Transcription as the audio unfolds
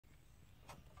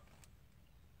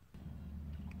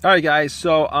Alright guys,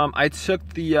 so I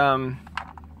took the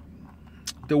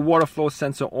water flow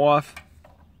sensor off.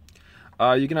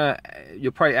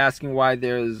 You're probably asking why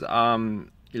there's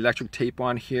electric tape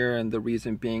on here, and the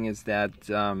reason being is that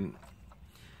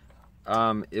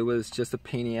it was just a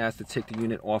pain in the ass to take the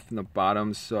unit off from the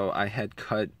bottom, so I had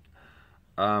cut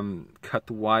the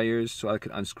wires so I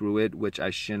could unscrew it, which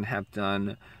I shouldn't have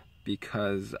done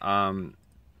because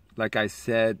like I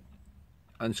said,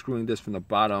 unscrewing this from the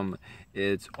bottom,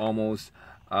 it's almost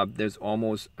there's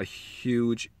almost a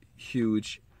huge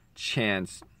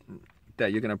chance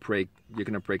that you're gonna break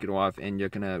it off and you're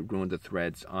gonna ruin the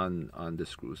threads on the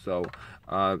screw. So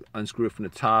unscrew it from the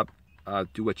top,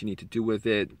 do what you need to do with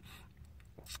it.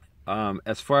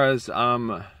 As far as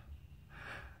you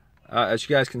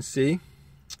guys can see,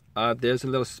 there's a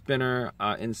little spinner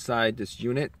inside this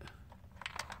unit.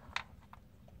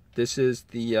 This is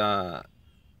the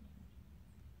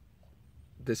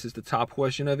top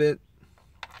portion of it.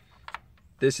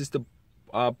 This is the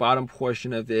bottom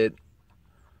portion of it,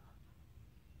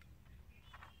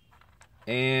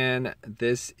 and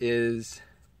this is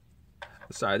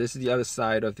the other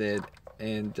side of it,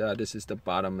 and this is the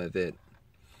bottom of it.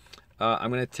 I'm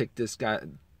gonna take this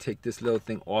little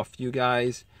thing off, you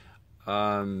guys,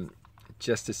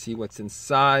 just to see what's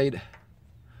inside.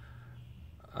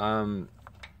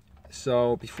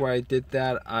 So before I did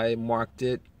that, I marked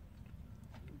it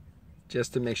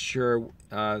just to make sure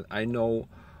I know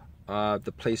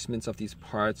the placements of these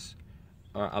parts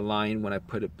are aligned when I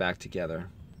put it back together.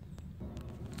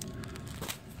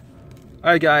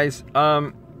 Alright guys,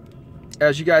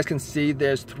 as you guys can see,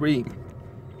 there's three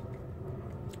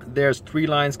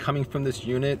lines coming from this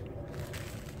unit.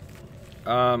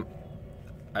 I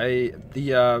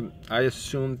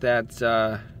assume that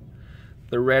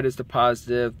the red is the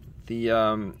positive,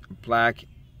 the black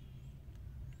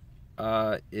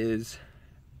is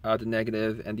the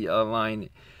negative, and the other line,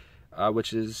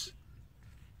 which is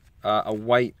a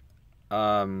white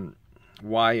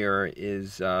wire,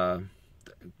 is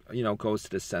goes to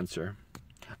the sensor.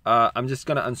 I'm just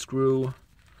gonna unscrew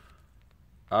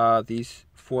these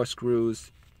 4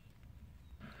 screws.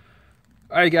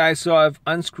 Alright guys, so I've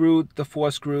unscrewed the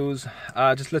 4 screws.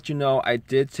 Just to let you know, I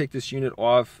did take this unit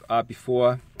off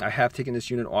before. I have taken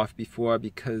this unit off before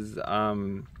because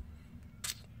I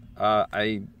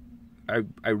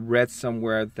read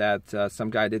somewhere that some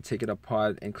guy did take it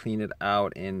apart and clean it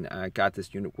out and got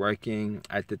this unit working.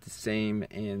 I did the same,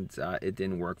 and it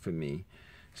didn't work for me.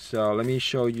 So let me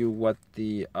show you what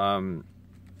the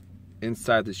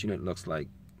inside of this unit looks like.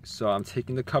 So I'm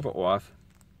taking the cover off.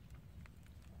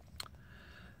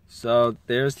 So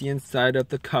there's the inside of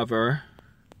the cover.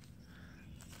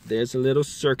 There's a little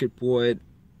circuit board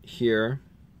here.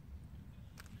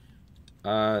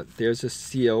 There's a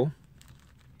seal.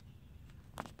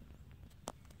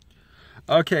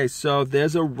 Okay, so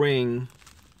there's a ring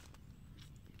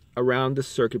around the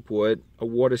circuit board, a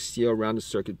water seal around the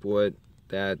circuit board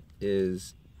that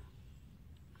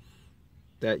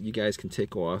you guys can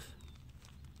take off.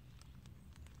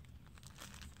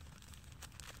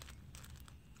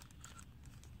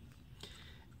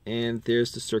 And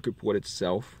there's the circuit board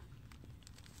itself.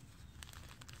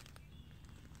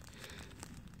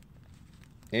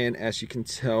 And as you can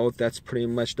tell, that's pretty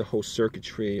much the whole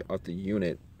circuitry of the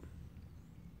unit.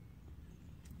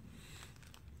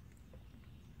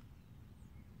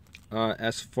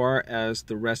 As far as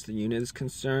the rest of the unit is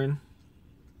concerned,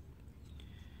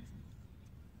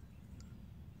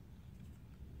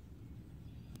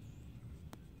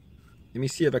 let me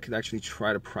see if I could actually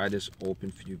try to pry this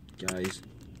open for you guys.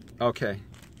 Okay.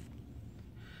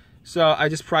 So I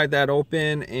just pried that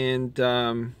open, and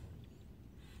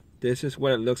this is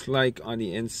what it looks like on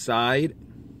the inside.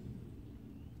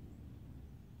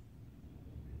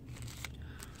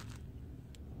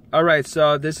 Alright,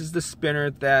 so this is the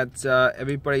spinner that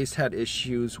everybody's had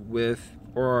issues with,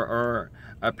 or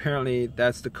apparently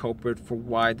that's the culprit for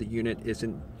why the unit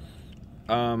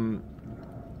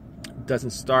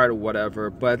doesn't start or whatever.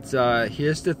 But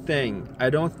here's the thing, I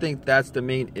don't think that's the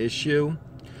main issue.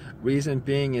 Reason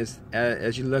being is,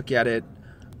 as you look at it,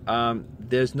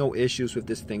 there's no issues with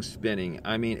this thing spinning.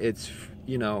 I mean, it's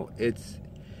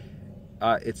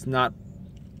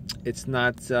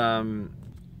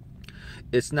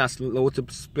not slow to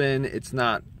spin, it's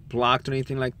not blocked or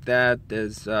anything like that.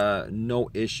 There's no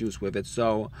issues with it.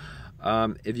 So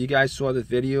if you guys saw the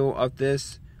video of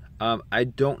this, I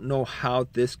don't know how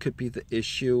this could be the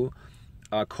issue,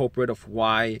 culprit of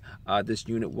why this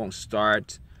unit won't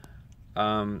start.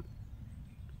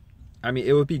 I mean,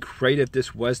 it would be great if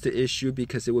this was the issue,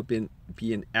 because it would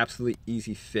be an absolutely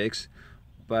easy fix.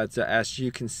 but as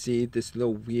you can see, this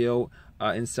little wheel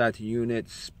inside the unit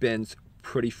spins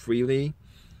pretty freely.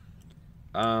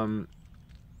 And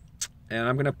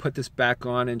I'm gonna put this back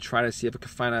on and try to see if I can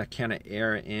find a can of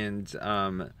air and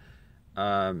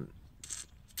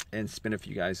spin it for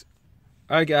you guys.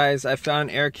 All right, guys, I found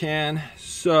an air can,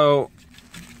 so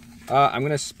I'm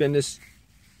gonna spin this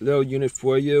little unit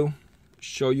for you,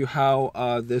 show you how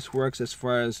this works as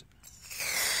far as,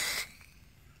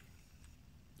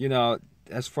 you know,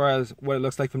 as far as what it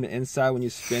looks like from the inside when you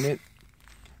spin it.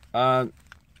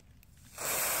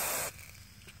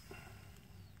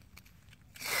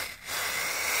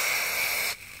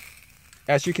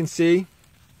 As you can see,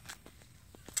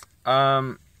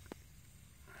 all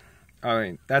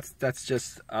right, that's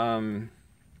just from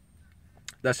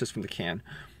the can.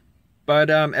 But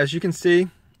as you can see,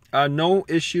 no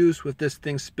issues with this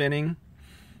thing spinning.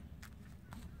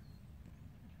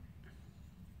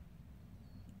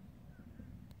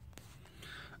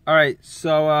 All right,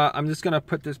 so I'm just gonna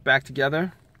put this back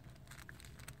together.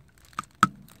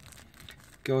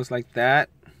 Goes like that.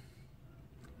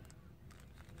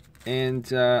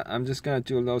 And I'm just gonna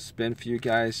do a little spin for you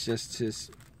guys, just to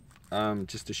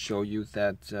show you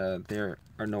that there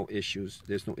are no issues.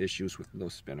 There's no issues with the little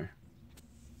spinner.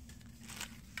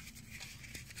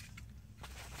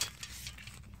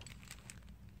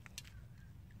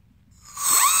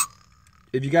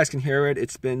 If you guys can hear it, it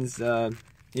spins.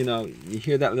 You know, you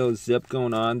hear that little zip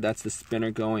going on. That's the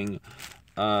spinner going,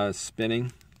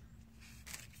 spinning.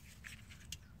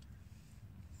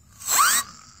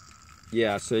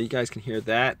 Yeah, so you guys can hear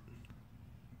that.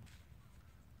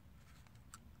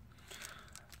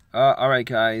 Alright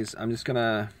guys, I'm just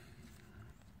gonna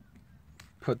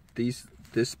put this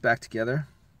back together.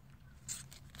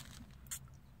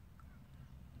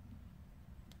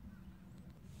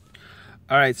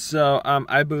 Alright, so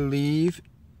I believe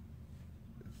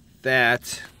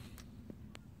that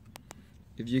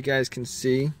if you guys can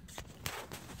see,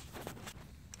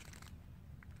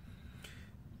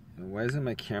 why isn't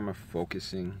my camera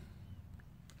focusing?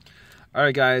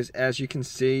 Alright guys, as you can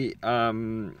see,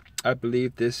 I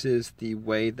believe this is the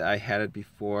way that I had it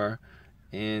before,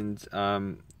 and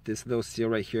this little seal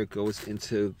right here goes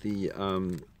into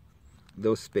the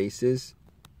those spaces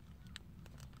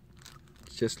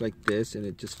just like this, and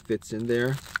it just fits in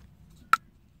there.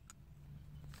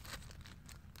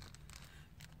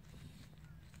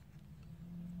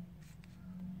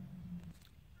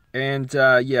 And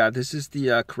yeah, this is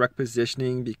the correct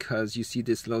positioning, because you see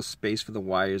this little space for the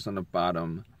wires on the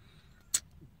bottom.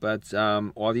 But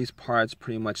all these parts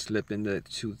pretty much slip into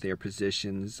their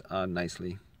positions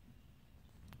nicely.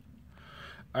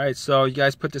 All right, so you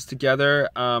guys put this together.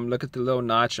 Look at the little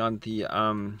notch on the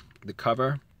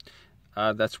cover.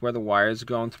 That's where the wires are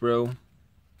going through.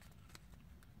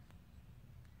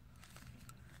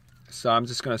 So I'm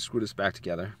just gonna screw this back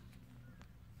together.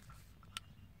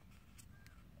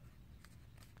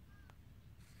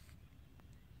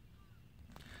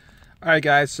 Alright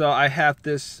guys, so I have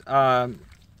this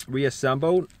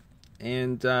reassembled,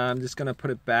 and I'm just gonna put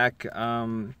it back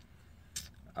in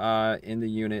the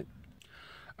unit.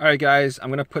 Alright guys,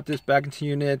 I'm gonna put this back into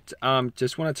unit.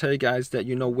 Just want to tell you guys that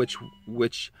you know which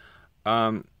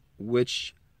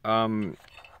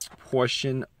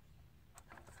portion,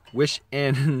 which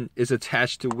end is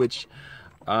attached to which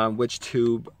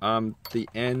tube. The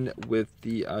end with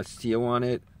the seal on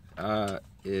it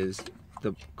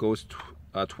goes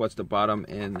towards the bottom,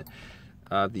 and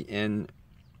the end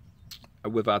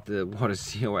without the water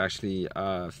seal actually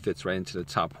fits right into the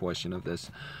top portion of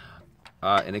this,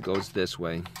 and it goes this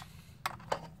way.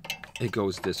 It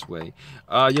goes this way.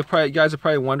 You guys are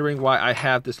probably wondering why I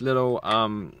have this little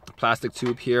plastic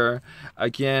tube here.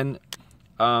 Again,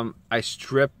 I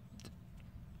stripped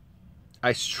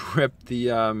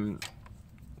the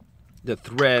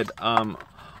thread on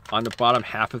the bottom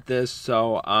half of this,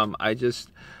 so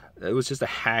it was just a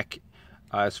hack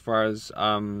as far as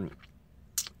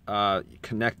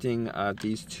connecting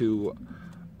these two,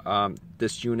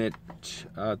 this unit,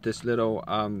 this little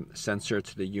sensor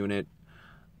to the unit.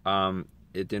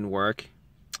 It didn't work.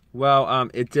 Well,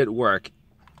 it did work.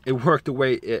 It worked the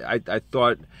way I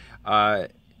thought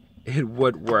it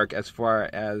would work as far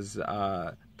as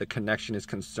the connection is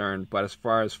concerned, but as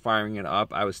far as firing it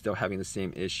up, I was still having the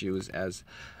same issues as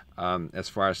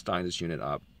far as starting this unit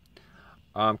up.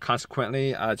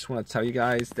 Consequently, I just want to tell you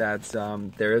guys that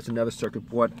there is another circuit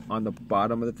board on the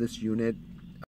bottom of this unit